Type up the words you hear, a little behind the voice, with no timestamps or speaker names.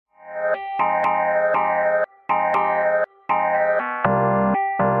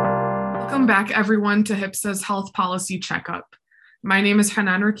Welcome back, everyone, to HIPSA's Health Policy Checkup. My name is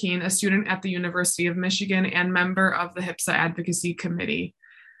Hanan Rakine, a student at the University of Michigan and member of the HIPSA Advocacy Committee.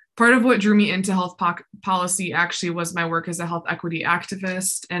 Part of what drew me into health policy actually was my work as a health equity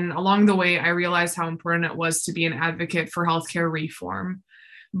activist, and along the way, I realized how important it was to be an advocate for healthcare reform.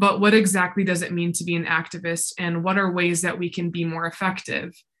 But what exactly does it mean to be an activist, and what are ways that we can be more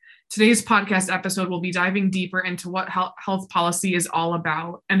effective? Today's podcast episode will be diving deeper into what health policy is all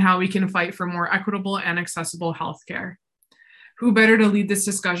about and how we can fight for more equitable and accessible healthcare. Who better to lead this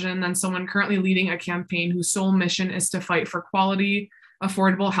discussion than someone currently leading a campaign whose sole mission is to fight for quality,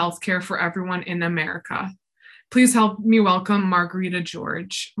 affordable healthcare for everyone in America. Please help me welcome Margarida Jorge.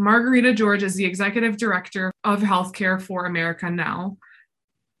 Margarida Jorge is the Executive Director of Healthcare for America Now,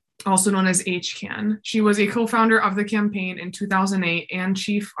 also known as HCAN. She was a co-founder of the campaign in 2008 and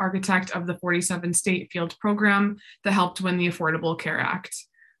chief architect of the 47 state field program that helped win the Affordable Care Act.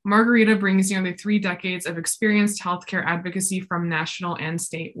 Margarida brings nearly 3 decades of experienced healthcare advocacy from national and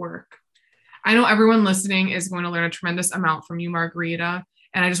state work. I know everyone listening is going to learn a tremendous amount from you, Margarida,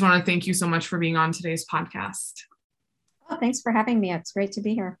 and I just want to thank you so much for being on today's podcast. Oh, thanks for having me. It's great to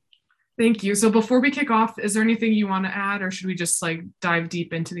be here. Thank you. So before we kick off, is there anything you want to add, or should we just dive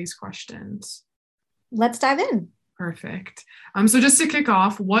deep into these questions? Let's dive in. Perfect. So just to kick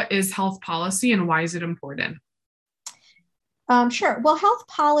off, what is health policy and why is it important? Sure. Well, health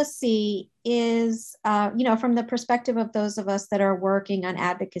policy is, from the perspective of those of us that are working on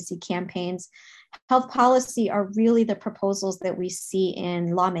advocacy campaigns, health policy are really the proposals that we see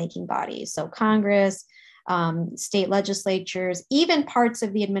in lawmaking bodies. So Congress, state legislatures, even parts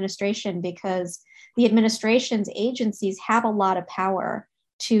of the administration, because the administration's agencies have a lot of power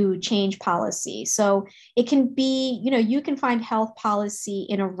to change policy. So it can be, you can find health policy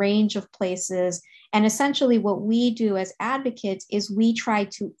in a range of places. And essentially what we do as advocates is we try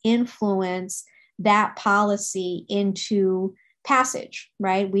to influence that policy into passage,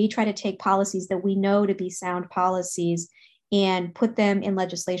 right? We try to take policies that we know to be sound policies and put them in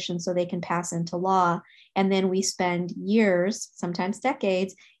legislation so they can pass into law. And then we spend years, sometimes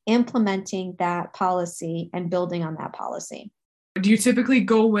decades, implementing that policy and building on that policy. Do you typically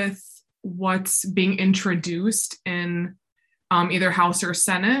go with what's being introduced in either House or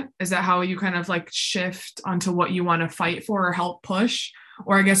Senate? Is that how you kind of shift onto what you want to fight for or help push?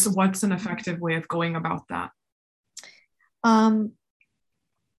 Or I guess what's an effective way of going about that?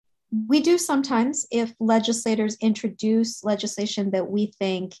 We do sometimes if legislators introduce legislation that we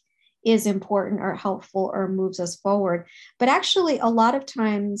think is important or helpful or moves us forward. But actually, a lot of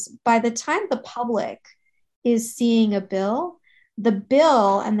times, by the time the public is seeing a bill, the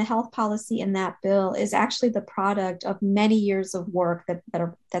bill and the health policy in that bill is actually the product of many years of work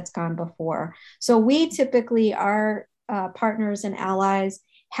that's gone before. So we typically, our partners and allies,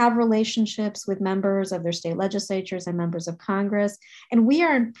 have relationships with members of their state legislatures and members of Congress. And we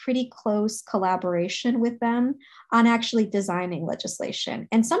are in pretty close collaboration with them on actually designing legislation.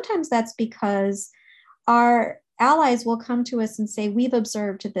 And sometimes that's because our allies will come to us and say, we've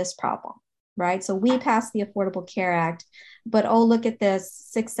observed this problem, right? So we passed the Affordable Care Act, but look at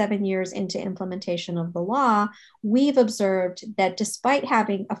this, 6-7 years into implementation of the law, we've observed that despite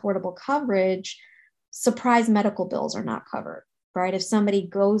having affordable coverage, surprise medical bills are not covered. Right? If somebody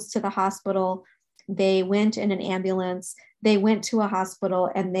goes to the hospital, they went in an ambulance, they went to a hospital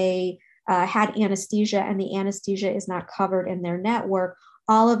and they had anesthesia and the anesthesia is not covered in their network,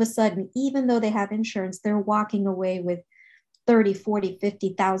 all of a sudden, even though they have insurance, they're walking away with 30, 40,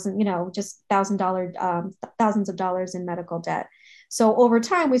 50,000, just thousands of dollars in medical debt. So over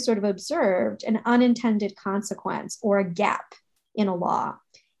time, we sort of observed an unintended consequence or a gap in a law.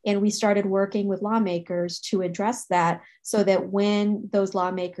 And we started working with lawmakers to address that so that when those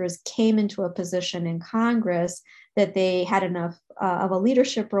lawmakers came into a position in Congress that they had enough of a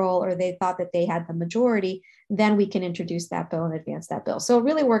leadership role or they thought that they had the majority, then we can introduce that bill and advance that bill. So it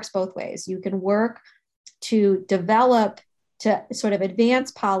really works both ways. You can work to develop, to sort of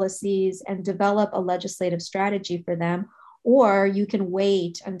advance policies and develop a legislative strategy for them, or you can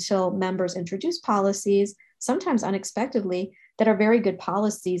wait until members introduce policies, sometimes unexpectedly, that are very good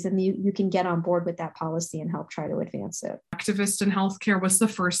policies, and you can get on board with that policy and help try to advance it. Activist in healthcare, what's the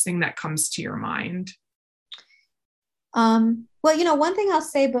first thing that comes to your mind? Well, one thing I'll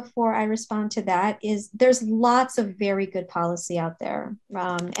say before I respond to that is there's lots of very good policy out there.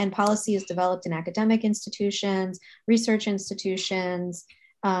 And policy is developed in academic institutions, research institutions,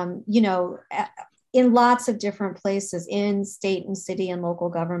 in lots of different places, in state and city and local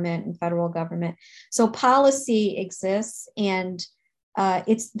government and federal government. So policy exists and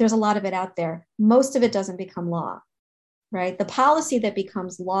there's a lot of it out there. Most of it doesn't become law, right? The policy that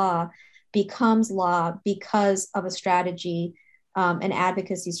becomes law becomes law because of a strategy, an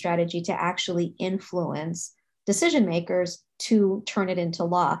advocacy strategy to actually influence decision makers to turn it into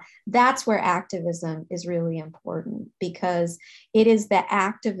law. That's where activism is really important, because it is the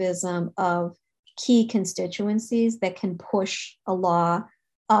activism of key constituencies that can push a law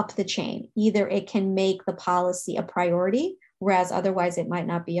up the chain. Either it can make the policy a priority, whereas otherwise it might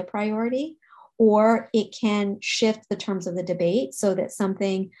not be a priority, or it can shift the terms of the debate so that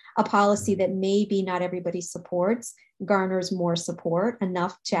a policy that maybe not everybody supports, garners more support,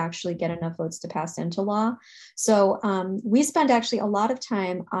 enough to actually get enough votes to pass into law. So we spend actually a lot of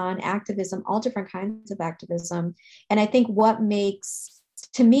time on activism, all different kinds of activism. And I think what makes,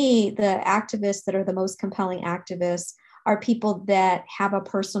 to me, the activists that are the most compelling activists are people that have a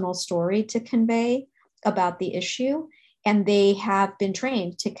personal story to convey about the issue, and they have been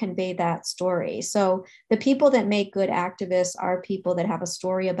trained to convey that story. So the people that make good activists are people that have a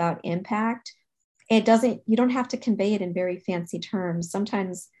story about impact. You don't have to convey it in very fancy terms.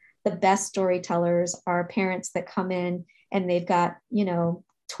 Sometimes the best storytellers are parents that come in and they've got,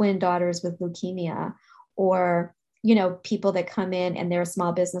 twin daughters with leukemia, or, people that come in and they're a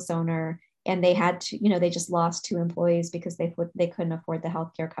small business owner and they had to, they just lost 2 employees because they couldn't afford the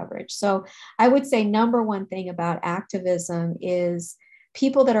healthcare coverage. So I would say number one thing about activism is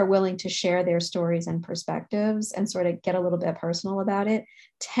people that are willing to share their stories and perspectives and sort of get a little bit personal about it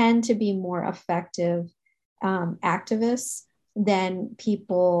tend to be more effective activists than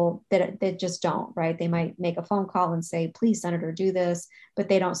people that just don't, right? They might make a phone call and say, please, Senator, do this, but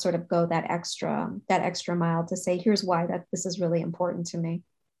they don't sort of go that extra mile to say, here's why this is really important to me.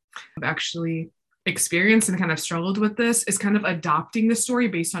 I've actually experienced and kind of struggled with this is kind of adopting the story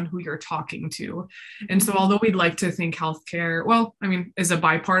based on who you're talking to. And so although we'd like to think healthcare, is a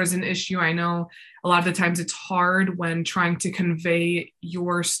bipartisan issue, I know a lot of the times it's hard when trying to convey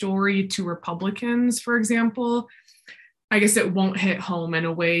your story to Republicans, for example. I guess it won't hit home in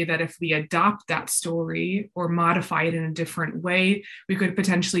a way that if we adopt that story or modify it in a different way, we could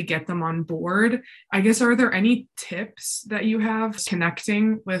potentially get them on board. I guess, are there any tips that you have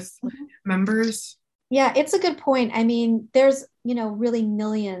connecting with members? Yeah, it's a good point. I mean, there's, really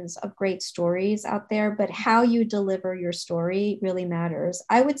millions of great stories out there, but how you deliver your story really matters.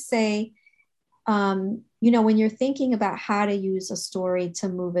 I would say, when you're thinking about how to use a story to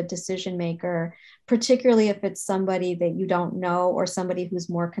move a decision maker, particularly if it's somebody that you don't know or somebody who's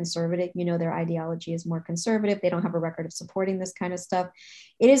more conservative, their ideology is more conservative, they don't have a record of supporting this kind of stuff,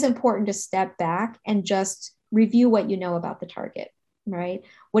 it is important to step back and just review what you know about the target, right?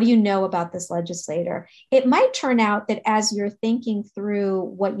 What do you know about this legislator? It might turn out that as you're thinking through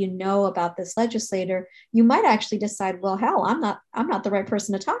what you know about this legislator, you might actually decide, well, hell, I'm not the right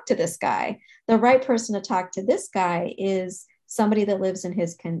person to talk to this guy. The right person to talk to this guy is somebody that lives in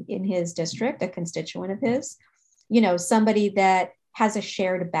his district, a constituent of his, somebody that has a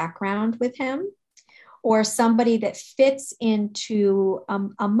shared background with him, or somebody that fits into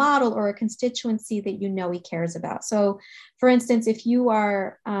a model or a constituency that he cares about. So, for instance, if you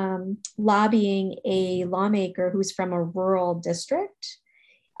are lobbying a lawmaker who's from a rural district,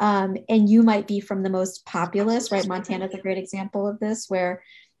 and you might be from the most populous, right? Montana is a great example of this, where,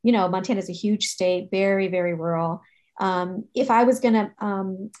 Montana is a huge state, very, very rural. If I was gonna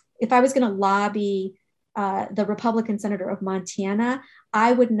lobby the Republican senator of Montana,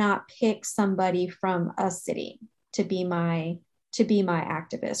 I would not pick somebody from a city to be my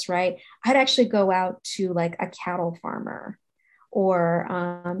activist, right? I'd actually go out to like a cattle farmer, or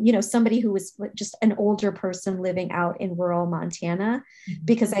somebody who was just an older person living out in rural Montana,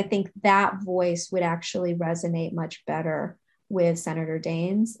 because I think that voice would actually resonate much better with Senator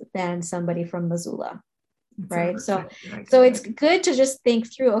Daines than somebody from Missoula. Right. So it's good to just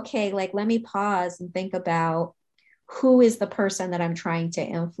think through, okay, like, let me pause and think about who is the person that I'm trying to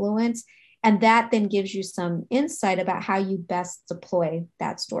influence. And that then gives you some insight about how you best deploy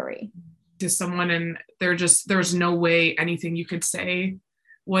that story to someone, and there's no way anything you could say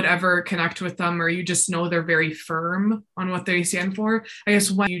would ever connect with them, or you just know they're very firm on what they stand for. I guess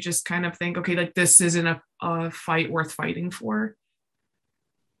when you just kind of think, okay, like, this isn't a fight worth fighting for.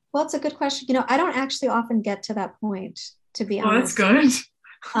 Well, it's a good question. I don't actually often get to that point, to be honest. That's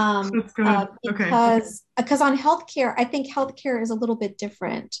good. That's good. Because on healthcare, I think healthcare is a little bit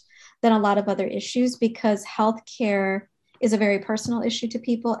different than a lot of other issues, because healthcare is a very personal issue to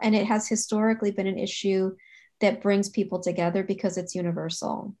people, and it has historically been an issue that brings people together because it's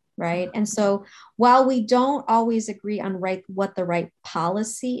universal, right? And so while we don't always agree on what the right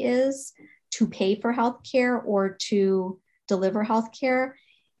policy is to pay for healthcare or to deliver healthcare,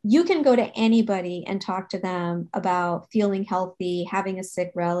 you can go to anybody and talk to them about feeling healthy, having a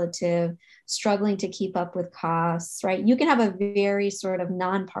sick relative, struggling to keep up with costs, right? You can have a very sort of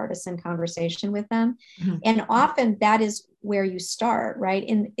nonpartisan conversation with them. Mm-hmm. And often that is where you start, right?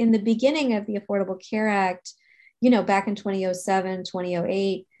 In the beginning of the Affordable Care Act, back in 2007,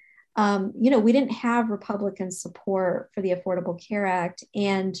 2008, we didn't have Republican support for the Affordable Care Act.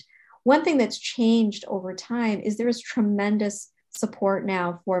 And one thing that's changed over time is there is tremendous support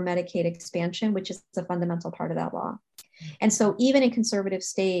now for Medicaid expansion, which is a fundamental part of that law. And so even in conservative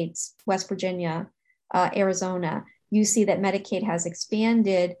states, West Virginia, Arizona, you see that Medicaid has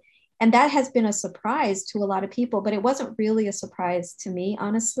expanded. And that has been a surprise to a lot of people, but it wasn't really a surprise to me,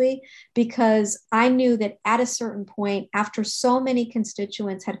 honestly, because I knew that at a certain point, after so many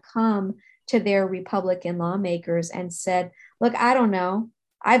constituents had come to their Republican lawmakers and said, look, I don't know,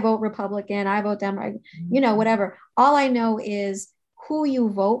 I vote Republican, I vote Democrat, whatever. All I know is who you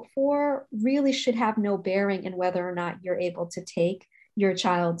vote for really should have no bearing in whether or not you're able to take your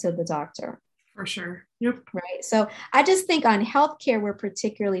child to the doctor. For sure. Yep. Right. So I just think on healthcare, we're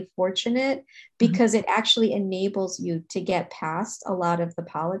particularly fortunate because it actually enables you to get past a lot of the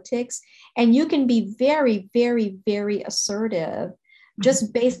politics. And you can be very, very, very assertive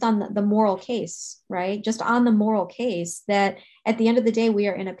just based on the moral case, right? Just on the moral case that at the end of the day, we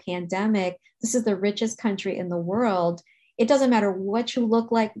are in a pandemic. This is the richest country in the world. It doesn't matter what you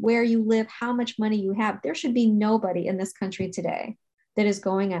look like, where you live, how much money you have. There should be nobody in this country today that is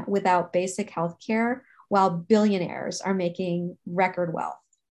going without basic health care while billionaires are making record wealth,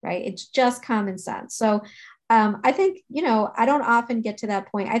 right? It's just common sense. So I think, I don't often get to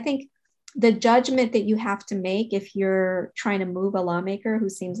that point. I think the judgment that you have to make if you're trying to move a lawmaker who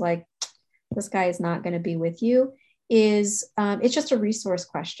seems like this guy is not going to be with you is it's just a resource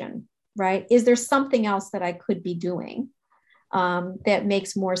question, right? Is there something else that I could be doing that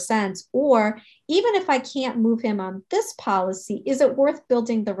makes more sense? Or even if I can't move him on this policy, is it worth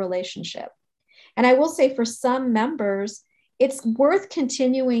building the relationship? And I will say for some members, it's worth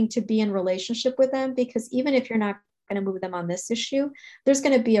continuing to be in relationship with them because even if you're not going to move them on this issue, there's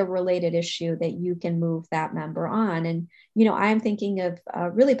going to be a related issue that you can move that member on. And, I'm thinking of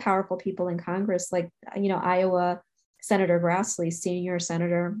really powerful people in Congress, like, Iowa Senator Grassley, senior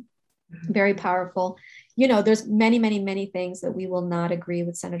senator, very powerful. There's many, many, many things that we will not agree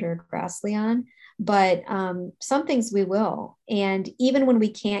with Senator Grassley on, but some things we will. And even when we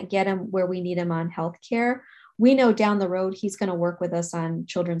can't get him where we need him on healthcare, we know down the road he's going to work with us on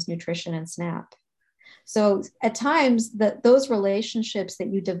children's nutrition and SNAP. So at times, those relationships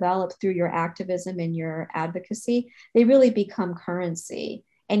that you develop through your activism and your advocacy, they really become currency.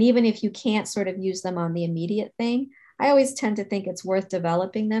 And even if you can't sort of use them on the immediate thing, I always tend to think it's worth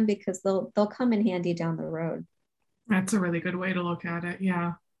developing them because they'll come in handy down the road. That's a really good way to look at it.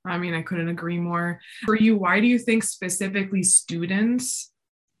 Yeah. I mean, I couldn't agree more. For you, why do you think specifically students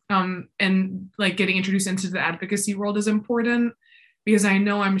and like getting introduced into the advocacy world is important? Because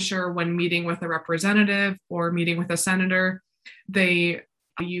I'm sure when meeting with a representative or meeting with a senator, they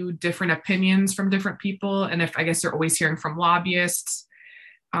value different opinions from different people. And I guess they're always hearing from lobbyists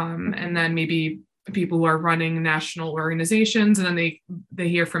and then maybe people who are running national organizations, and then they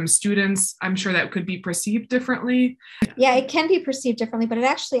hear from students. I'm sure that could be perceived differently. Yeah, it can be perceived differently, but it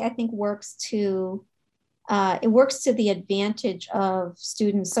actually, I think, works to the advantage of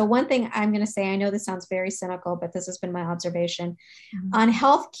students. So one thing I'm going to say, I know this sounds very cynical, but this has been my observation. On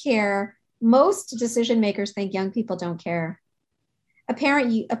healthcare, most decision makers think young people don't care.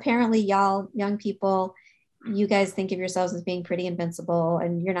 Apparently, y'all, young people, you guys think of yourselves as being pretty invincible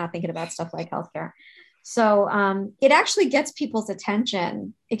and you're not thinking about stuff like healthcare. So it actually gets people's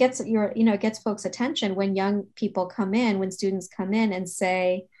attention. It gets folks' attention when young people come in, when students come in and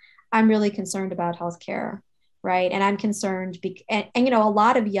say, I'm really concerned about healthcare, right? And I'm concerned, and a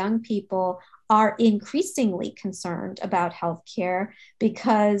lot of young people are increasingly concerned about healthcare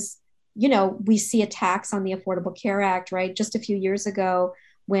because, we see attacks on the Affordable Care Act, right? Just a few years ago,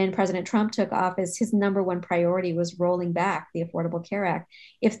 when President Trump took office, his number one priority was rolling back the Affordable Care Act.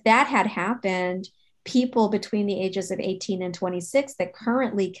 If that had happened, people between the ages of 18 and 26 that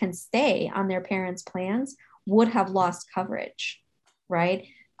currently can stay on their parents' plans would have lost coverage, right?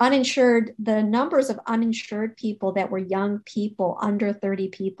 Uninsured, the numbers of uninsured people that were young people, under 30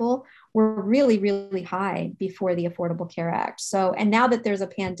 people, were really, really high before the Affordable Care Act. So, and now that there's a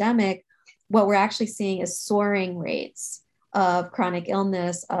pandemic, what we're actually seeing is soaring rates of chronic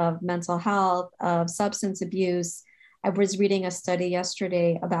illness, of mental health, of substance abuse. I was reading a study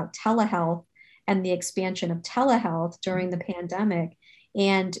yesterday about telehealth and the expansion of telehealth during the pandemic.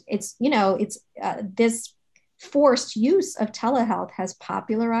 And it's this forced use of telehealth has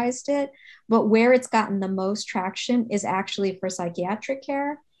popularized it, but where it's gotten the most traction is actually for psychiatric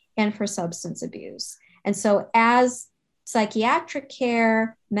care and for substance abuse. And so as psychiatric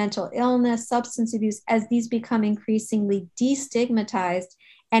care, mental illness, substance abuse, as these become increasingly destigmatized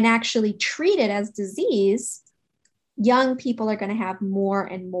and actually treated as disease, young people are going to have more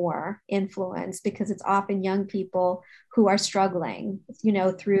and more influence because it's often young people who are struggling,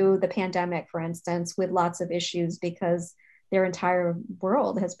 through the pandemic, for instance, with lots of issues because their entire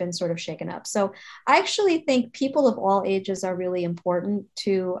world has been sort of shaken up. So I actually think people of all ages are really important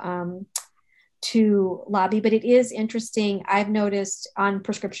to lobby, but it is interesting. I've noticed on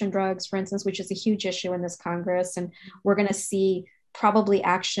prescription drugs, for instance, which is a huge issue in this Congress, and we're going to see probably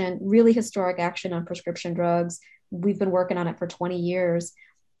action, really historic action on prescription drugs. We've been working on it for 20 years.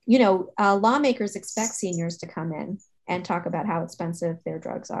 Lawmakers expect seniors to come in and talk about how expensive their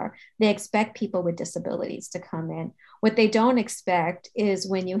drugs are. They expect people with disabilities to come in. What they don't expect is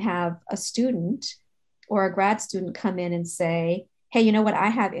when you have a student or a grad student come in and say, hey, you know what, I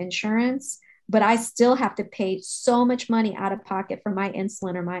have insurance, but I still have to pay so much money out of pocket for my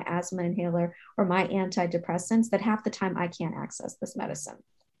insulin or my asthma inhaler or my antidepressants that half the time I can't access this medicine.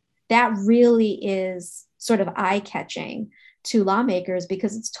 That really is sort of eye-catching to lawmakers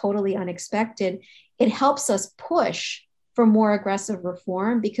because it's totally unexpected. It helps us push for more aggressive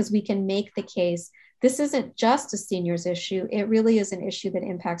reform because we can make the case this isn't just a seniors issue. It really is an issue that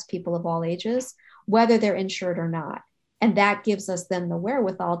impacts people of all ages, whether they're insured or not. And that gives us then the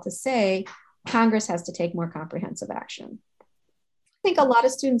wherewithal to say, Congress has to take more comprehensive action. I think a lot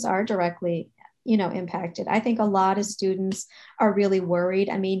of students are directly, impacted. I think a lot of students are really worried.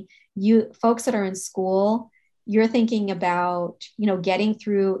 I mean, you folks that are in school, you're thinking about, getting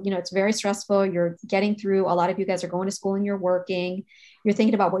through, it's very stressful. You're getting through, a lot of you guys are going to school and you're working. You're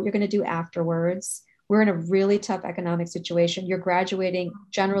thinking about what you're going to do afterwards. We're in a really tough economic situation. You're graduating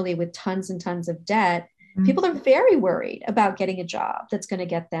generally with tons and tons of debt. People are very worried about getting a job that's going to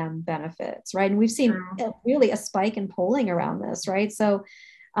get them benefits, right? And we've seen really a spike in polling around this, right? So,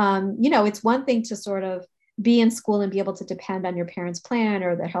 it's one thing to sort of be in school and be able to depend on your parents' plan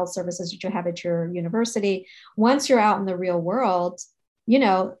or the health services that you have at your university. Once you're out in the real world,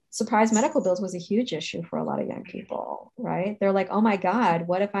 surprise medical bills was a huge issue for a lot of young people, right? They're like, oh my God,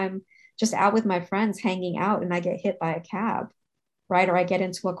 what if I'm just out with my friends hanging out and I get hit by a cab, right? Or I get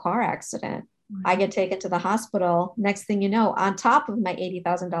into a car accident. I get taken to the hospital. Next thing you know, on top of my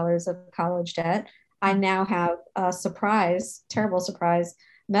 $80,000 of college debt, I now have a terrible surprise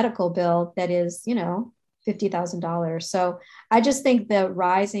medical bill that is, $50,000. So I just think the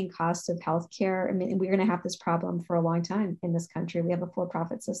rising cost of healthcare, I mean, we're going to have this problem for a long time in this country. We have a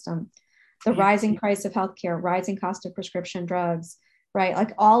for-profit system. The rising price of healthcare, rising cost of prescription drugs, right?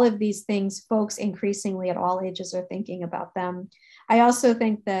 Like all of these things, folks increasingly at all ages are thinking about them. I also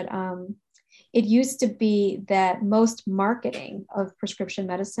think that it used to be that most marketing of prescription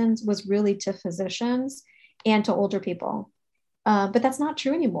medicines was really to physicians and to older people. But that's not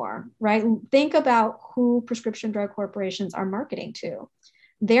true anymore, right? Think about who prescription drug corporations are marketing to.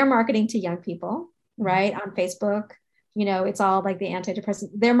 They're marketing to young people, right? On Facebook, it's all like the antidepressants.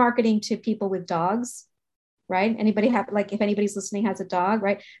 They're marketing to people with dogs, right? Anybody have, like, if anybody's listening has a dog,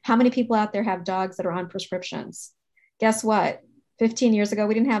 right? How many people out there have dogs that are on prescriptions? Guess what? 15 years ago,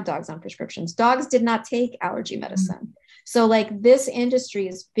 we didn't have dogs on prescriptions. Dogs did not take allergy medicine. So like this industry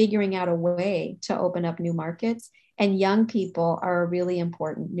is figuring out a way to open up new markets, and young people are a really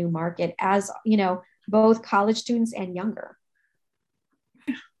important new market, as, both college students and younger.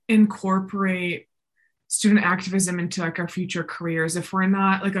 Incorporate student activism into like our future careers. If we're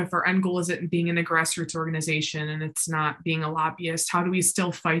not, like, if our end goal isn't being in a grassroots organization and it's not being a lobbyist, how do we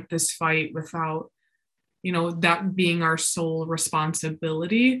still fight this fight without that being our sole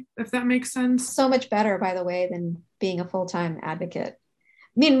responsibility, if that makes sense? So much better, by the way, than being a full-time advocate.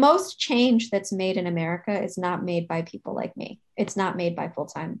 I mean, most change that's made in America is not made by people like me. It's not made by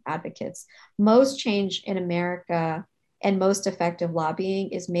full-time advocates. Most change in America and most effective lobbying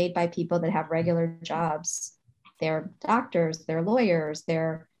is made by people that have regular jobs. They're doctors, they're lawyers, they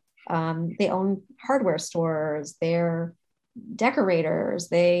own hardware stores, they're decorators,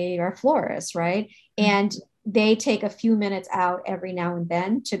 they are florists, right? And they take a few minutes out every now and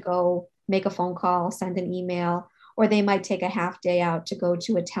then to go make a phone call, send an email, or they might take a half day out to go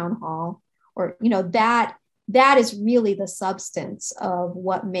to a town hall, or that is really the substance of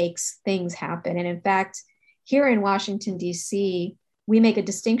what makes things happen. And in fact, here in Washington, D.C., we make a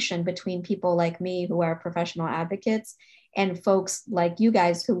distinction between people like me who are professional advocates and folks like you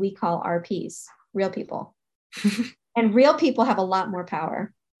guys who we call RPs, real people. And real people have a lot more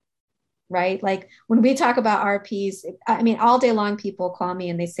power. right? Like when we talk about RPs, I mean, all day long people call me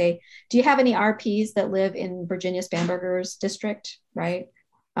and they say, do you have any RPs that live in Virginia Spanberger's district, right?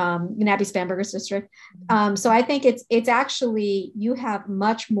 Nabby Spanberger's district. So I think it's actually, you have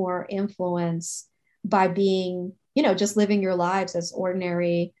much more influence by being, just living your lives as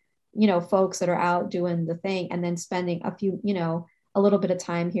ordinary, folks that are out doing the thing and then spending a little bit of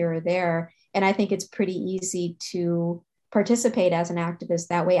time here or there. And I think it's pretty easy to participate as an activist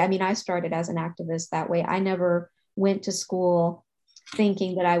that way. I mean, I started as an activist that way. I never went to school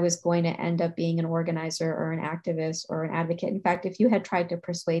thinking that I was going to end up being an organizer or an activist or an advocate. In fact, if you had tried to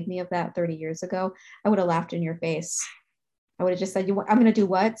persuade me of that 30 years ago, I would have laughed in your face. I would have just said, I'm going to do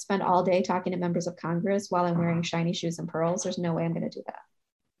what? Spend all day talking to members of Congress while I'm wearing shiny shoes and pearls? There's no way I'm going to do that.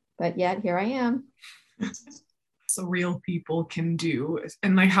 But yet here I am. So real people can do.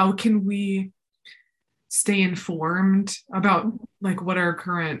 And like, how can we stay informed about like what our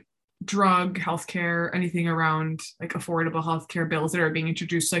current drug, healthcare, anything around like affordable healthcare bills that are being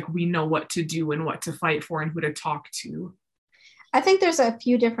introduced, like we know what to do and what to fight for and who to talk to? I think there's a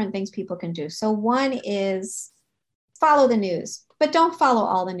few different things people can do. So one is follow the news, but don't follow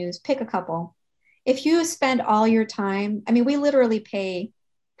all the news. Pick a couple. If you spend all your time, I mean, we literally pay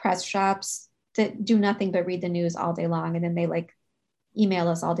press shops that do nothing but read the news all day long, and then they like email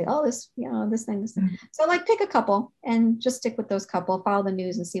us all day, oh, this thing. Mm-hmm. So like pick a couple and just stick with those couple, follow the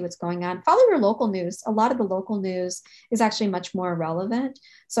news and see what's going on. Follow your local news. A lot of the local news is actually much more relevant.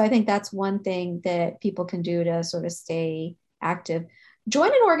 So I think that's one thing that people can do to sort of stay active. Join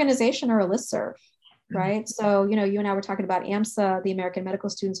an organization or a listserv, right? So, you and I were talking about AMSA, the American Medical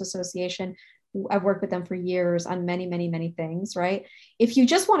Students Association. I've worked with them for years on many, many, many things, right? If you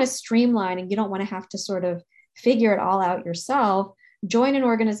just want to streamline and you don't want to have to sort of figure it all out yourself, join an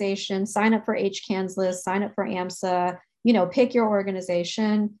organization, sign up for HCAN's list, sign up for AMSA, pick your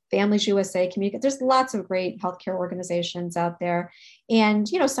organization, Families USA, Communicate. There's lots of great healthcare organizations out there, and,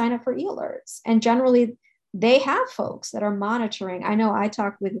 sign up for e-alerts. And generally they have folks that are monitoring. I know I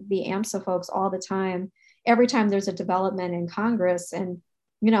talk with the AMSA folks all the time. Every time there's a development in Congress and,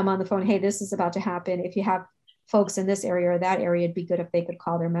 I'm on the phone, hey, this is about to happen. If you have folks in this area or that area, it'd be good if they could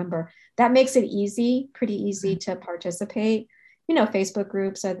call their member. That makes it pretty easy to participate. Facebook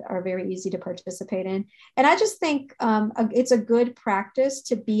groups are very easy to participate in. And I just think it's a good practice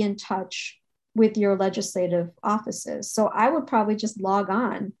to be in touch with your legislative offices. So I would probably just log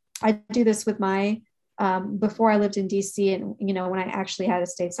on. I do this with my, before I lived in DC and, when I actually had a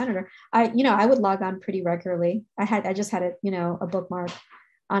state senator, I would log on pretty regularly. I just had a bookmark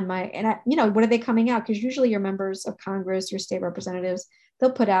on my, and what are they coming out? Because usually your members of Congress, your state representatives,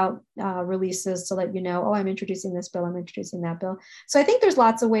 they'll put out releases to let you know, oh, I'm introducing this bill, I'm introducing that bill. So I think there's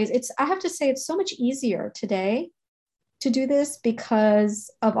lots of ways. I have to say, it's so much easier today to do this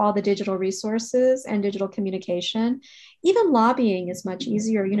because of all the digital resources and digital communication. Even lobbying is much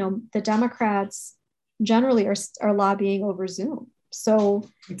easier. The Democrats generally are lobbying over Zoom. So,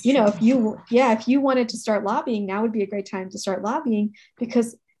 if you wanted to start lobbying, now would be a great time to start lobbying,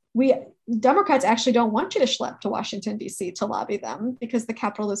 because Democrats actually don't want you to schlep to Washington, D.C. to lobby them because the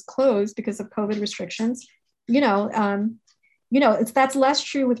Capitol is closed because of COVID restrictions. That's less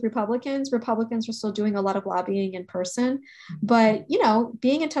true with Republicans. Republicans are still doing a lot of lobbying in person, but,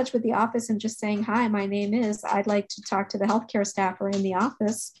 being in touch with the office and just saying, hi, my name is, I'd like to talk to the healthcare staffer in the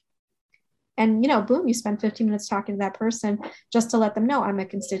office. And, boom, you spend 15 minutes talking to that person just to let them know I'm a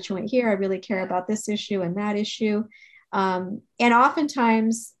constituent here. I really care about this issue and that issue. And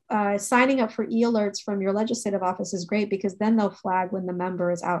oftentimes signing up for e-alerts from your legislative office is great, because then they'll flag when the member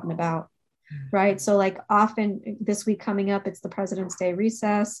is out and about, right? So like often this week coming up, it's the President's Day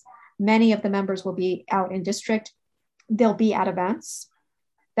recess. Many of the members will be out in district. They'll be at events.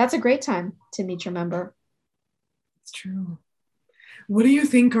 That's a great time to meet your member. It's true. What do you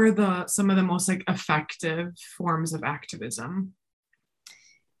think are some of the most like effective forms of activism?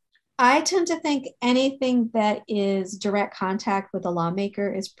 I tend to think anything that is direct contact with a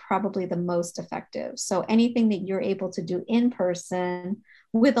lawmaker is probably the most effective. So anything that you're able to do in person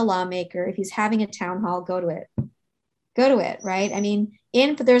with a lawmaker, if he's having a town hall, go to it, right? I mean,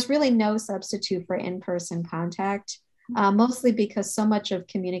 there's really no substitute for in-person contact, mostly because so much of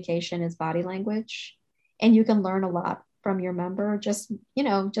communication is body language, and you can learn a lot from your member just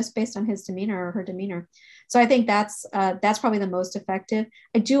based on his demeanor or her demeanor. So I think that's probably the most effective.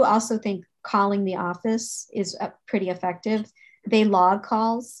 I do also think calling the office is pretty effective. They log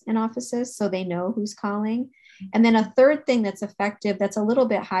calls in offices, so they know who's calling. And then a third thing that's effective, that's a little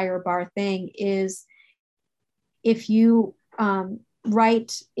bit higher bar thing, is if you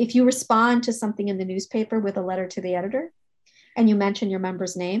respond to something in the newspaper with a letter to the editor and you mention your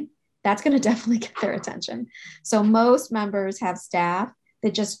member's name, that's going to definitely get their attention. So most members have staff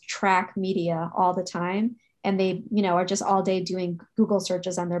that just track media all the time. And they, are just all day doing Google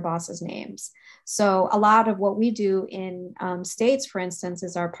searches on their bosses' names. So a lot of what we do in states, for instance,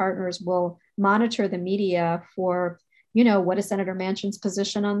 is our partners will monitor the media for, what is Senator Manchin's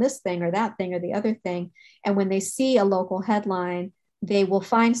position on this thing or that thing or the other thing. And when they see a local headline, they will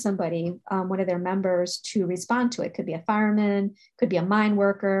find somebody, one of their members, to respond to it. Could be a fireman, could be a mine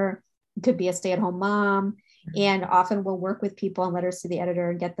worker, could be a stay-at-home mom. And often we'll work with people on letters to the editor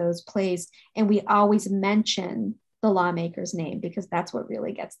and get those placed. And we always mention the lawmaker's name because that's what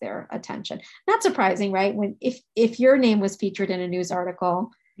really gets their attention. Not surprising, right? When if your name was featured in a news article,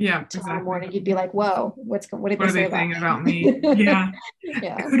 tomorrow exactly. morning, you'd be like, "Whoa, what did they say about me?" Yeah.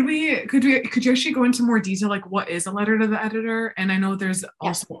 Yeah. Could you actually go into more detail, like what is a letter to the editor? And I know there's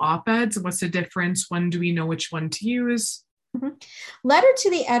also op-eds. What's the difference? When do we know which one to use? Mm-hmm. Letter to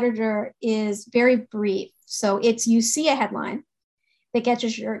the editor is very brief. So it's, you see a headline that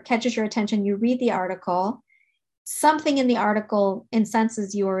catches your attention. You read the article. Something in the article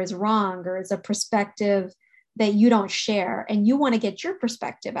incenses you or is wrong or is a perspective that you don't share, and you want to get your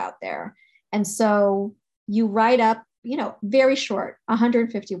perspective out there. And so you write up, very short,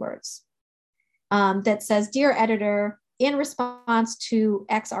 150 words, that says, "Dear editor, in response to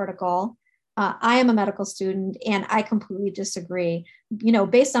X article, I am a medical student and I completely disagree,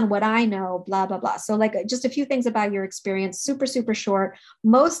 based on what I know, blah, blah, blah." So like just a few things about your experience, super, super short.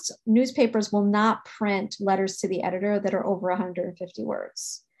 Most newspapers will not print letters to the editor that are over 150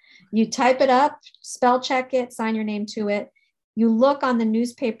 words. You type it up, spell check it, sign your name to it. You look on the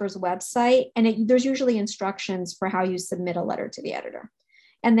newspaper's website, and there's usually instructions for how you submit a letter to the editor.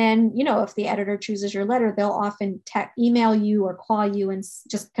 And then, if the editor chooses your letter, they'll often email you or call you and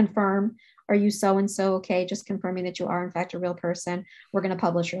just confirm, "Are you so-and-so? Okay, just confirming that you are in fact a real person. We're going to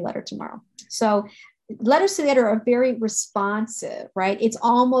publish your letter tomorrow." So letters to the editor are very responsive, right? It's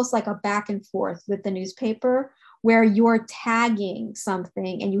almost like a back and forth with the newspaper where you're tagging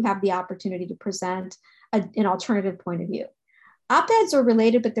something and you have the opportunity to present an alternative point of view. Op-eds are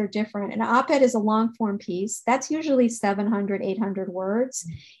related, but they're different. An op-ed is a long form piece. That's usually 700, 800 words.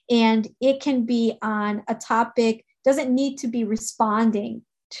 And it can be on a topic, doesn't need to be responding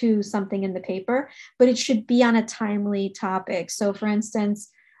to something in the paper, but it should be on a timely topic. So for instance,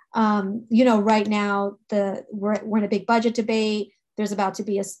 right now, we're in a big budget debate. There's about to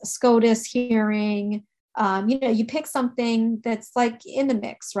be a SCOTUS hearing. You pick something that's like in the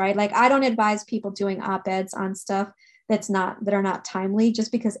mix, right? Like I don't advise people doing op-eds on stuff that are not timely,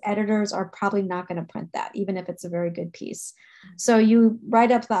 just because editors are probably not going to print that, even if it's a very good piece. So you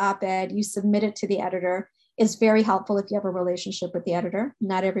write up the op-ed, you submit it to the editor. It's very helpful if you have a relationship with the editor.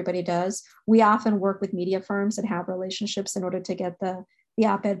 Not everybody does. We often work with media firms that have relationships in order to get the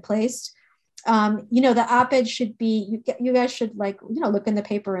op-ed placed. The op-ed should be, you guys should look in the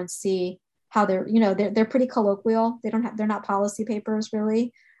paper and see how they're pretty colloquial. They're not policy papers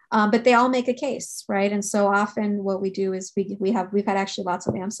really. But they all make a case, right? And so often what we do is we've had actually lots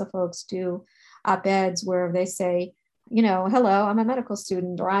of AMSA folks do op-eds where they say, "Hello, I'm a medical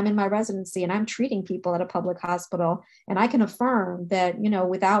student, or I'm in my residency and I'm treating people at a public hospital. And I can affirm that,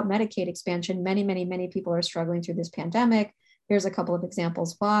 without Medicaid expansion, many, many, many people are struggling through this pandemic. Here's a couple of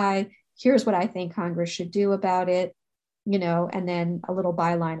examples why. Here's what I think Congress should do about it." And then a little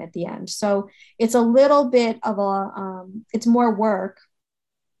byline at the end. So it's a little bit of it's more work,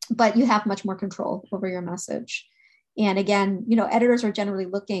 but you have much more control over your message. And again, editors are generally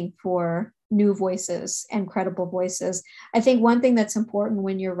looking for new voices and credible voices. I think one thing that's important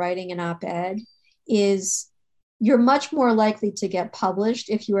when you're writing an op-ed is you're much more likely to get published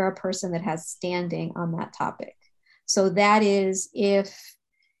if you are a person that has standing on that topic. So that is if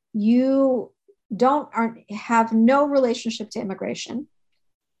you have no relationship to immigration,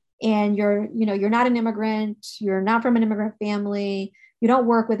 and you're not an immigrant, you're not from an immigrant family, you don't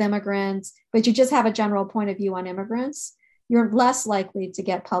work with immigrants, but you just have a general point of view on immigrants, you're less likely to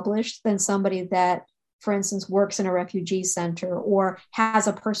get published than somebody that, for instance, works in a refugee center or has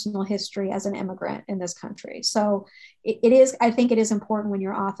a personal history as an immigrant in this country. So I think it is important when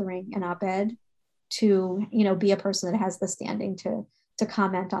you're authoring an op-ed to, be a person that has the standing to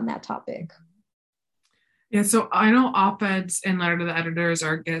comment on that topic. Yeah, so I know op-eds and letter to the editors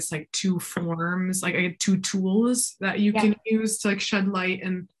are, I guess, like two forms, like two tools that you can use to shed light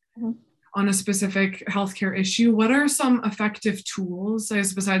on a specific healthcare issue. What are some effective tools, I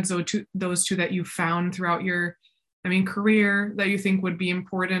guess, besides those two that you found throughout your, career, that you think would be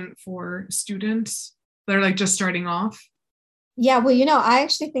important for students that are just starting off? Yeah, well, I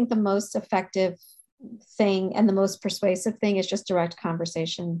actually think the most effective thing and the most persuasive thing is just direct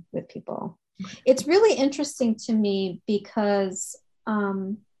conversation with people. It's really interesting to me because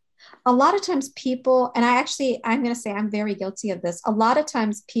a lot of times people, and I'm going to say I'm very guilty of this. A lot of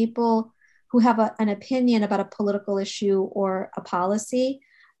times people who have an opinion about a political issue or a policy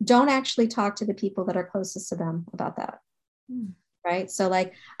don't actually talk to the people that are closest to them about that. Right. So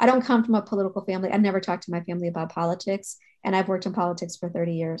like, I don't come from a political family. I never talked to my family about politics, and I've worked in politics for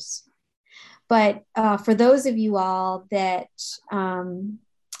 30 years. But for those of you all that,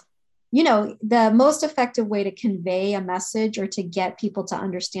 the most effective way to convey a message or to get people to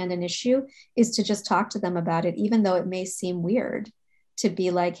understand an issue is to just talk to them about it, even though it may seem weird to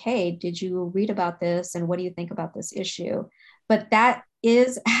be like, hey, did you read about this? And what do you think about this issue? But that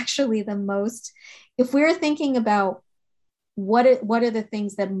is actually the most, if we're thinking about what are the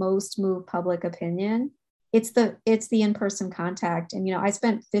things that most move public opinion, it's the in-person contact. And, I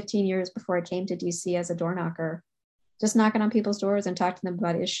spent 15 years before I came to DC as a door knocker, just knocking on people's doors and talking to them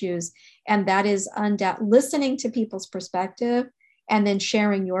about issues. And that is listening to people's perspective and then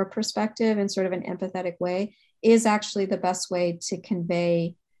sharing your perspective in sort of an empathetic way is actually the best way to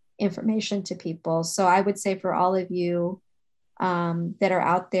convey information to people. So I would say for all of you that are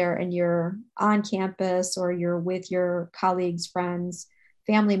out there and you're on campus or you're with your colleagues, friends,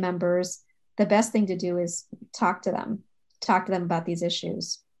 family members, the best thing to do is talk to them about these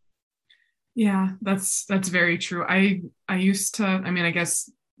issues. Yeah, that's very true. I used to, I guess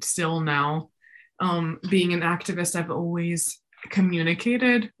still now, being an activist, I've always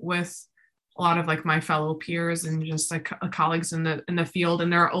communicated with a lot of like my fellow peers and just like colleagues in the field,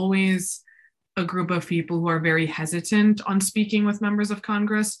 and there are always a group of people who are very hesitant on speaking with members of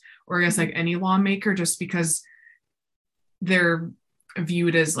Congress, or I guess like any lawmaker, just because they're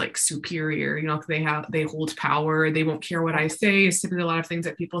viewed as like superior, they hold power, they won't care what I say, is typically a lot of things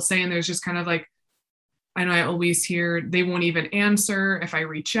that people say. And there's just kind of like, I know I always hear they won't even answer if I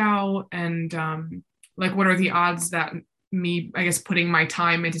reach out. And like, what are the odds that me, I guess, putting my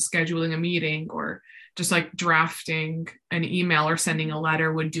time into scheduling a meeting or just like drafting an email or sending a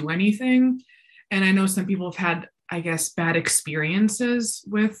letter would do anything? And I know some people have had, I guess, bad experiences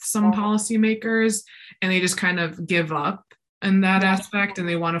with some policymakers, and they just kind of give up in that aspect and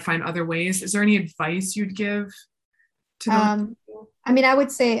they want to find other ways. Is there any advice you'd give to them? I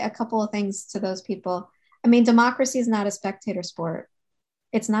would say a couple of things to those people. Democracy is not a spectator sport.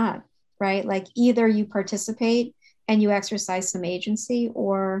 It's not, right? Like either you participate and you exercise some agency,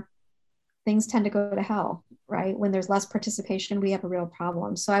 or things tend to go to hell, right? When there's less participation, we have a real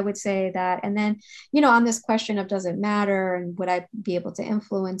problem. So I would say that. And then, on this question of does it matter and would I be able to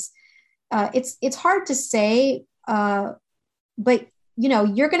influence? It's hard to say, but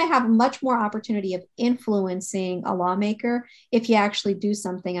you're going to have much more opportunity of influencing a lawmaker if you actually do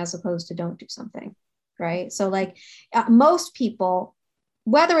something as opposed to don't do something, right? So like most people,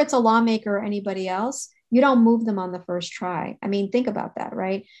 whether it's a lawmaker or anybody else, you don't move them on the first try. Think about that,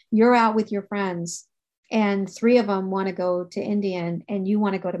 right? You're out with your friends and 3 of them want to go to Indian and you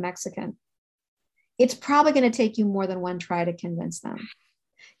want to go to Mexican. It's probably going to take you more than one try to convince them.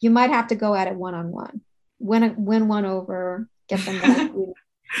 You might have to go at it one-on-one, win one over, get them back,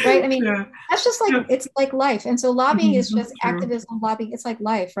 right? That's just like, it's like life. And so lobbying is just activism, lobbying. It's like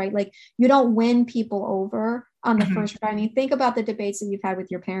life, right? Like you don't win people over on the first try. think about the debates that you've had with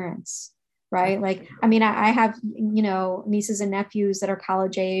your parents, right? Like, I have, nieces and nephews that are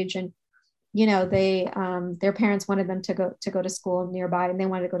college age, and, they, their parents wanted them to go to school nearby, and they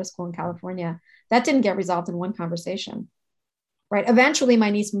wanted to go to school in California. That didn't get resolved in one conversation, right? Eventually my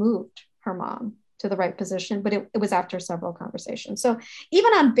niece moved her mom to the right position, but it was after several conversations. So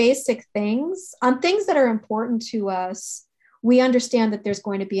even on basic things, on things that are important to us, we understand that there's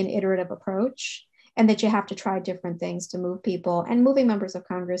going to be an iterative approach and that you have to try different things to move people. And moving members of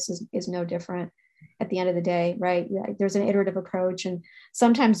Congress is no different at the end of the day, right? There's an iterative approach. And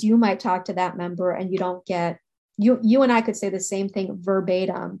sometimes you might talk to that member and you don't get, you and I could say the same thing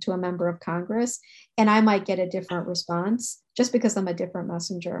verbatim to a member of Congress, and I might get a different response just because I'm a different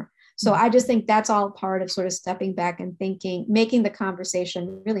messenger. So I just think that's all part of sort of stepping back and thinking, making the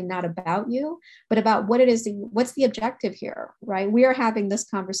conversation really not about you, but about what it is, what's the objective here, right? We are having this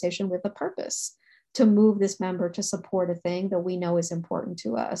conversation with a purpose to move this member to support a thing that we know is important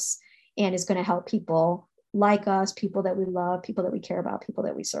to us and is going to help people like us, people that we love, people that we care about, people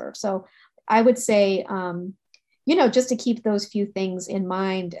that we serve. So I would say, just to keep those few things in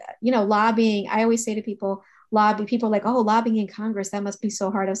mind, lobbying, I always say to people, people are like, oh, lobbying in Congress, that must be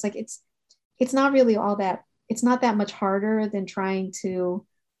so hard. I was like, it's not really all that, it's not that much harder than trying to,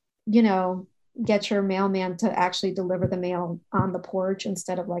 get your mailman to actually deliver the mail on the porch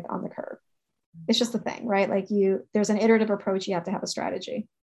instead of like on the curb. It's just the thing, right? Like there's an iterative approach. You have to have a strategy.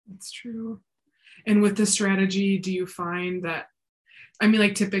 That's true. And with the strategy, do you find that, I mean,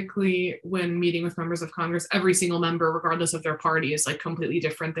 like typically when meeting with members of Congress, every single member, regardless of their party, is like completely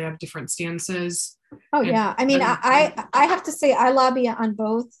different. They have different stances. Oh, And yeah. I mean, I have to say, I lobby on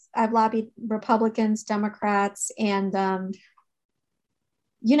both. I've lobbied Republicans, Democrats, and, and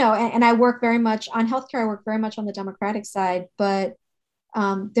I work very much on healthcare. I work very much on the Democratic side, but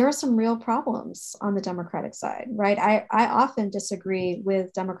there are some real problems on the Democratic side, right? I often disagree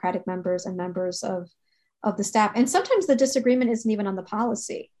with Democratic members and members of the staff. And sometimes the disagreement isn't even on the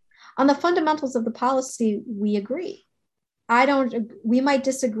policy. On the fundamentals of the policy, we agree. We might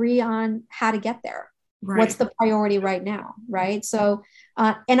disagree on how to get there. Right. What's the priority right now, right? So,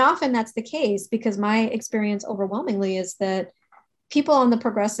 and often that's the case because my experience overwhelmingly is that people on the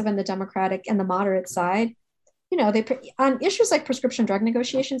progressive and the Democratic and the moderate side, they on issues like prescription drug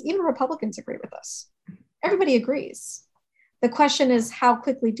negotiations, even Republicans agree with us. Everybody agrees. The question is, how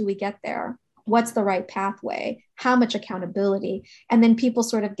quickly do we get there? What's the right pathway? How much accountability? And then people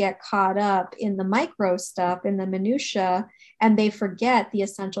sort of get caught up in the micro stuff, in the minutia, and they forget the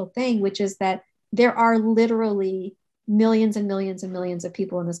essential thing, which is that there are literally millions and millions and millions of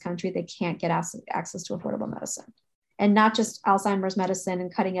people in this country that can't get access to affordable medicine. And not just Alzheimer's medicine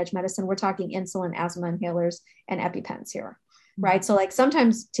and cutting edge medicine. We're talking insulin, asthma inhalers, and EpiPens here, right? So like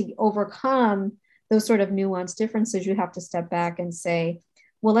sometimes to overcome those sort of nuanced differences, you have to step back and say,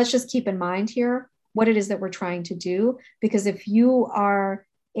 well, let's just keep in mind here what it is that we're trying to do. Because if you are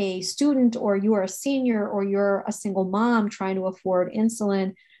a student or you are a senior or you're a single mom trying to afford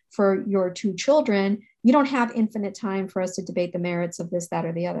insulin for your 2 children, you don't have infinite time for us to debate the merits of this, that,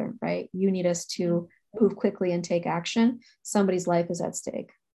 or the other, right? You need us to move quickly and take action. Somebody's life is at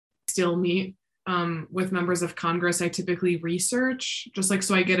stake. Still meet with members of Congress. I typically research just like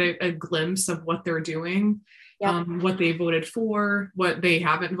so I get a glimpse of what they're doing, yep. What they voted for, what they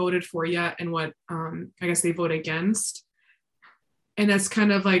haven't voted for yet, and what I guess they vote against. And that's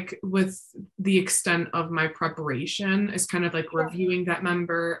kind of like with the extent of my preparation is kind of like reviewing that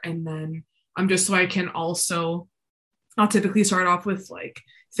member. And then just so I can also, I'll typically start off with like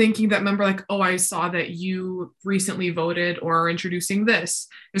thanking that member, like, oh, I saw that you recently voted or are introducing this,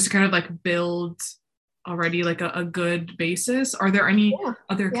 just to kind of like build already like a good basis. Are there any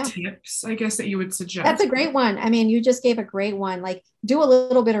other tips, I guess, that you would suggest? That's a great one. I mean, you just gave a great one. Like do a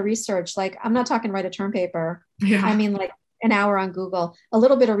little bit of research. Like I'm not talking write a term paper. Yeah. I mean, like an hour on Google, a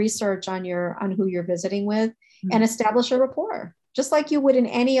little bit of research on who you're visiting with, and establish a rapport, just like you would in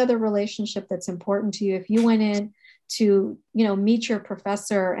any other relationship that's important to you. If you went in to, meet your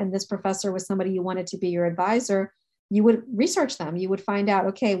professor and this professor was somebody you wanted to be your advisor, you would research them. You would find out,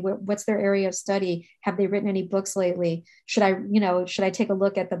 okay, what's their area of study? Have they written any books lately? Should I take a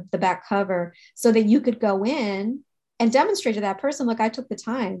look at the back cover so that you could go in and demonstrate to that person, look, I took the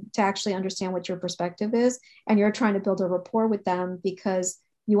time to actually understand what your perspective is. And you're trying to build a rapport with them because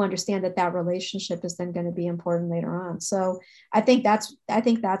you understand that relationship is then going to be important later on. So I think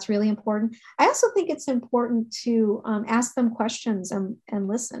that's really important. I also think it's important to ask them questions and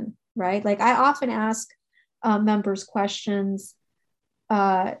listen, right? Like I often ask members questions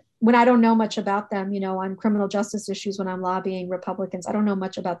when I don't know much about them, on criminal justice issues, when I'm lobbying Republicans, I don't know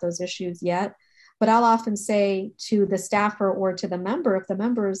much about those issues yet, but I'll often say to the staffer or to the member, if the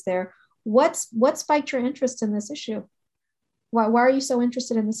member is there, what spiked your interest in this issue? Why are you so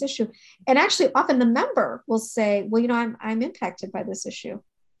interested in this issue? And actually, often the member will say, well, I'm impacted by this issue.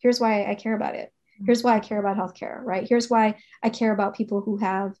 Here's why I care about it. Here's why I care about healthcare, right? Here's why I care about people who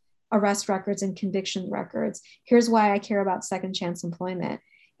have arrest records and conviction records. Here's why I care about second chance employment.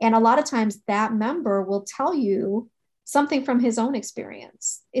 And a lot of times that member will tell you something from his own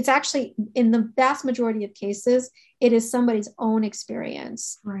experience. It's actually, in the vast majority of cases, it is somebody's own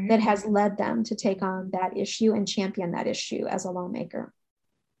experience that has led them to take on that issue and champion that issue as a lawmaker.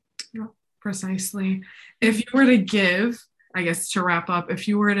 Yeah, precisely. If you were to give, I guess to wrap up, if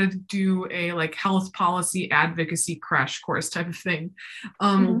you were to do a like health policy advocacy crash course type of thing,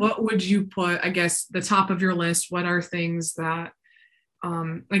 what would you put, I guess, the top of your list? What are things that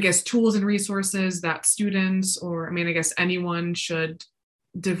I guess tools and resources that students or I guess anyone should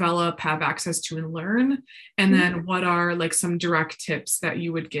develop, have access to, and learn? And then what are like some direct tips that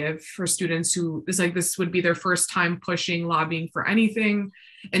you would give for students who this would be their first time pushing lobbying for anything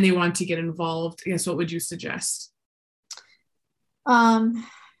and they want to get involved? I guess what would you suggest?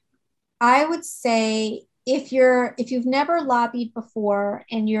 I would say if you've never lobbied before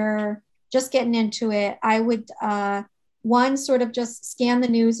and you're just getting into it, I would one, sort of just scan the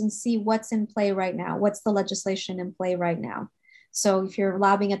news and see what's in play right now. What's the legislation in play right now? So if you're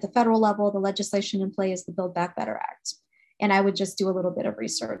lobbying at the federal level, the legislation in play is the Build Back Better Act. And I would just do a little bit of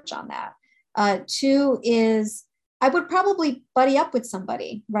research on that. Two is I would probably buddy up with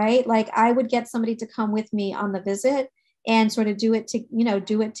somebody, right? Like I would get somebody to come with me on the visit and sort of do it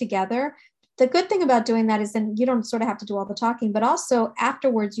together. The good thing about doing that is then you don't sort of have to do all the talking, but also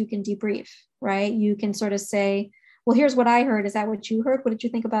afterwards you can debrief, right? You can sort of say, well, here's what I heard. Is that what you heard? What did you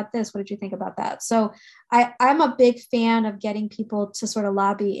think about this? What did you think about that? So I'm a big fan of getting people to sort of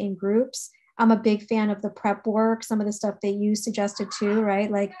lobby in groups. I'm a big fan of the prep work, some of the stuff that you suggested too,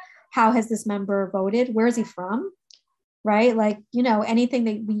 right? Like, how has this member voted? Where is he from? Right? Like, anything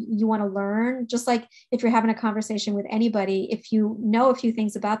that you want to learn, just like if you're having a conversation with anybody, if you know a few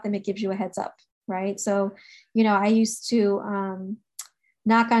things about them, it gives you a heads up, right? So, I used to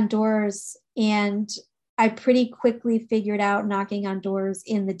knock on doors, and I pretty quickly figured out knocking on doors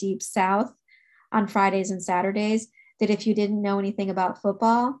in the Deep South on Fridays and Saturdays, that if you didn't know anything about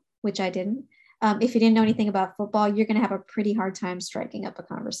football, which I didn't, if you didn't know anything about football, you're going to have a pretty hard time striking up a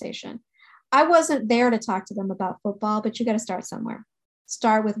conversation. I wasn't there to talk to them about football, but you got to start somewhere.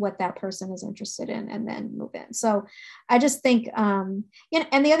 Start with what that person is interested in and then move in. So I just think, and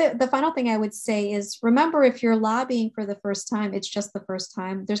the final thing I would say is, remember, if you're lobbying for the first time, it's just the first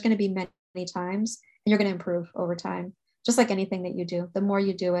time. There's going to be many times, and you're going to improve over time, just like anything that you do. The more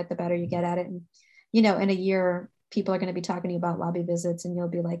you do it, the better you get at it. And, in a year, people are going to be talking to you about lobby visits, and you'll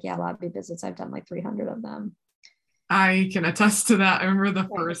be like, yeah, lobby visits, I've done like 300 of them. I can attest to that. I remember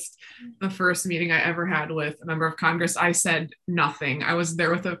the first meeting I ever had with a member of Congress, I said nothing. I was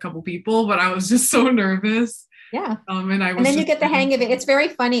there with a couple people, but I was just so nervous. Yeah. And then you get the hang of it. It's very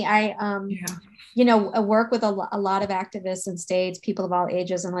funny. I work with a lot of activists in states, people of all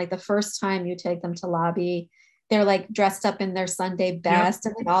ages. And like the first time you take them to lobby, they're like dressed up in their Sunday best,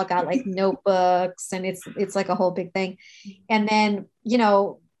 and they've all got like notebooks, and it's like a whole big thing. And then,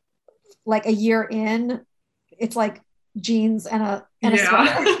 like a year in, it's like jeans and a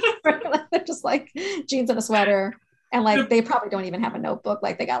sweater. They're just like jeans and a sweater. And like, they probably don't even have a notebook.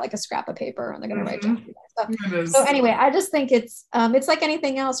 Like they got like a scrap of paper and they're going to write down stuff. So anyway, I just think it's like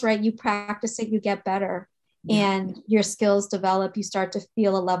anything else, right? You practice it, you get better, and your skills develop. You start to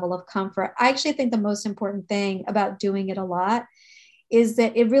feel a level of comfort. I actually think the most important thing about doing it a lot is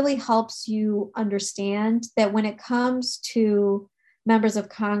that it really helps you understand that when it comes to members of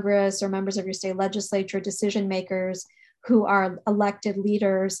Congress or members of your state legislature, decision makers who are elected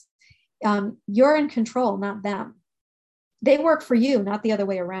leaders, you're in control, not them. They work for you, not the other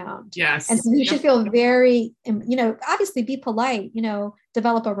way around. Yes. And so you should feel very, obviously be polite,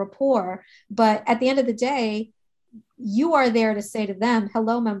 develop a rapport. But at the end of the day, you are there to say to them,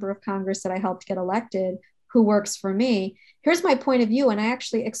 hello, member of Congress that I helped get elected, who works for me. Here's my point of view. And I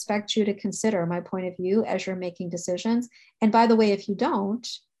actually expect you to consider my point of view as you're making decisions. And by the way, if you don't,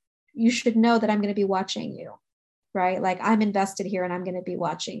 you should know that I'm going to be watching you, right? Like I'm invested here and I'm going to be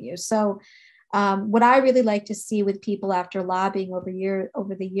watching you. So what I really like to see with people after lobbying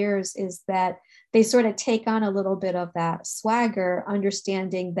over the years is that they sort of take on a little bit of that swagger,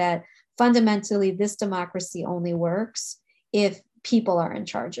 understanding that fundamentally this democracy only works if people are in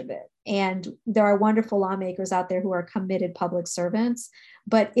charge of it. And there are wonderful lawmakers out there who are committed public servants,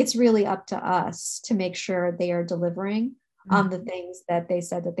 but it's really up to us to make sure they are delivering on the things that they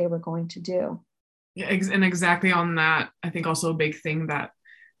said that they were going to do. Yeah, and exactly on that, I think also a big thing that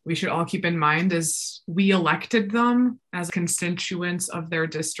we should all keep in mind is we elected them as constituents of their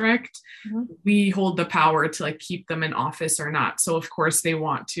district. Mm-hmm. We hold the power to like keep them in office or not. So of course they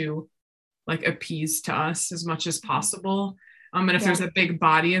want to like appease to us as much as possible. And if there's a big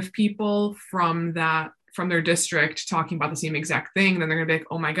body of people from their district talking about the same exact thing, then they're gonna be like,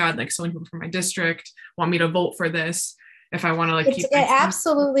 oh my God, like so many people from my district want me to vote for this. If I want to like it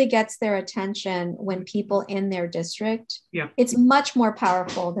absolutely gets their attention when people in their district, it's much more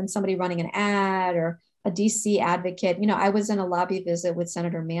powerful than somebody running an ad or a DC advocate. I was in a lobby visit with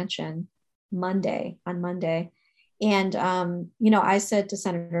Senator Manchin on Monday. And, I said to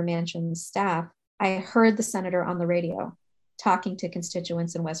Senator Manchin's staff, I heard the senator on the radio talking to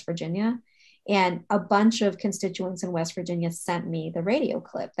constituents in West Virginia, and a bunch of constituents in West Virginia sent me the radio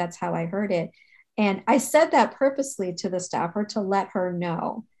clip. That's how I heard it. And I said that purposely to the staffer to let her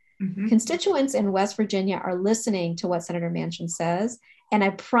know. Mm-hmm. Constituents in West Virginia are listening to what Senator Manchin says. And I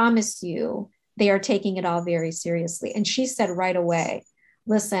promise you, they are taking it all very seriously. And she said right away,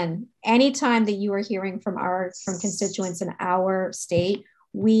 listen, anytime that you are hearing from constituents in our state,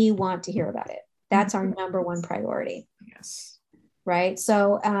 we want to hear about it. That's our number one priority. Yes. Right.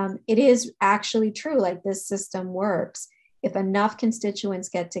 So it is actually true. Like this system works. If enough constituents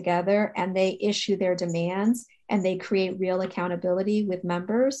get together and they issue their demands and they create real accountability with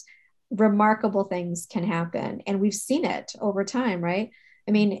members, remarkable things can happen. And we've seen it over time, right?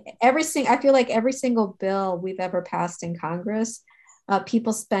 I mean, I feel like every single bill we've ever passed in Congress,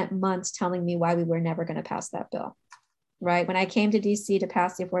 people spent months telling me why we were never going to pass that bill, right? When I came to DC to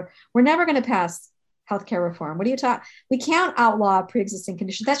pass the afford, we're never going to pass healthcare reform. What are you talking? We can't outlaw pre-existing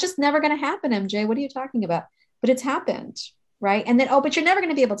conditions. That's just never going to happen, MJ. What are you talking about? But it's happened, right? And then, oh, but you're never going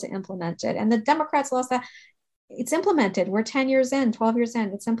to be able to implement it. And the Democrats lost that. It's implemented. We're 10 years in, 12 years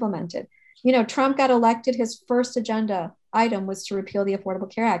in, it's implemented. You know, Trump got elected, his first agenda item was to repeal the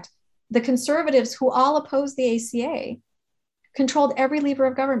Affordable Care Act. The conservatives, who all opposed the ACA, controlled every lever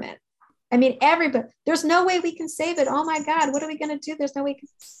of government. I mean, everybody, there's no way we can save it. Oh my God, what are we going to do? There's no way.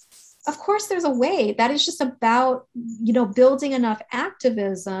 Of course, there's a way. That is just about, you know, building enough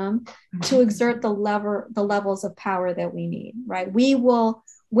activism to exert the levels of power that we need, right? We will,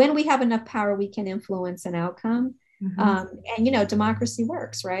 when we have enough power, we can influence an outcome. And, you know, democracy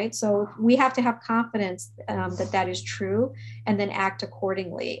works, right? So we have to have confidence that that is true and then act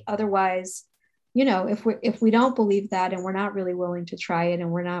accordingly. Otherwise, you know, if we don't believe that and we're not really willing to try it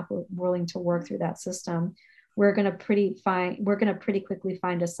and we're not willing to work through that system, we're going to pretty quickly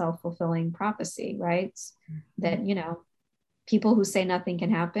find a self-fulfilling prophecy, right? That, you know, people who say nothing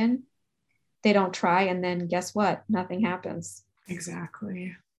can happen, they don't try, and then guess what? Nothing happens.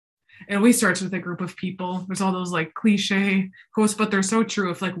 Exactly. It always starts with a group of people. There's all those like cliche quotes, but they're so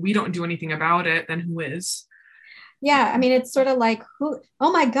true. If like we don't do anything about it, then who is? Yeah, I mean, it's sort of like,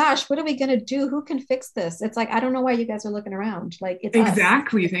 oh my gosh, what are we going to do? Who can fix this? It's like, I don't know why you guys are looking around. Like, it's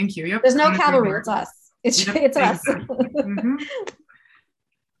exactly. Us. Thank you. Yep. There's no cavalry. It's us. It's us.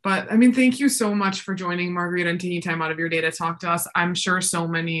 But I mean, thank you so much for joining, Margarita, and taking time out of your day to talk to us. I'm sure so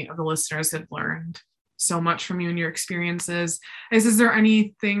many of the listeners have learned so much from you and your experiences. Is there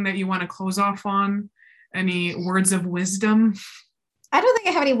anything that you want to close off on? Any words of wisdom? I don't think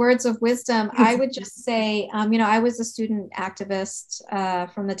I have any words of wisdom. I would just say, you know, I was a student activist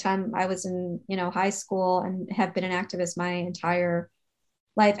from the time I was in, you know, high school, and have been an activist my entire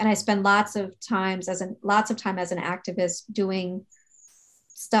life. And I spend lots of time as an activist doing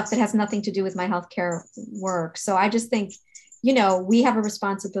stuff that has nothing to do with my healthcare work. So I just think, you know, we have a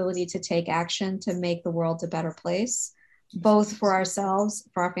responsibility to take action to make the world a better place, both for ourselves,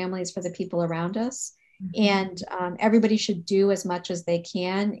 for our families, for the people around us. And everybody should do as much as they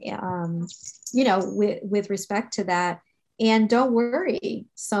can, you know, with respect to that. And don't worry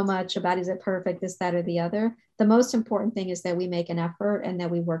so much about, is it perfect, this, that, or the other. The most important thing is that we make an effort and that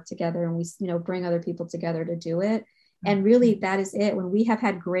we work together and we, you know, bring other people together to do it. And really, that is it. When we have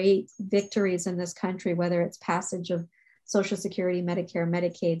had great victories in this country, whether it's passage of Social Security, Medicare,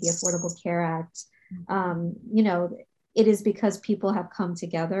 Medicaid, the Affordable Care Act, you know, it is because people have come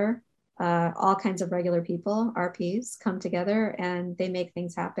together. All kinds of regular people, RPs, come together and they make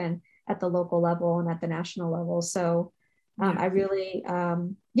things happen at the local level and at the national level. So I really,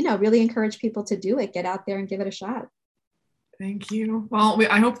 you know, really encourage people to do it. Get out there and give it a shot. Thank you. Well,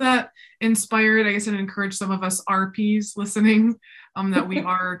 I hope that inspired, I guess, and encouraged some of us RPs listening, that we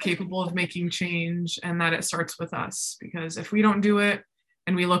are capable of making change and that it starts with us. Because if we don't do it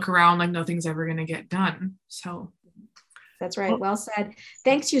and we look around, like nothing's ever going to get done. So. That's right. Well said.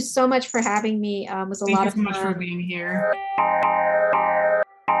 Thanks you so much for having me. It was a lot of fun. Thank you so much for being here.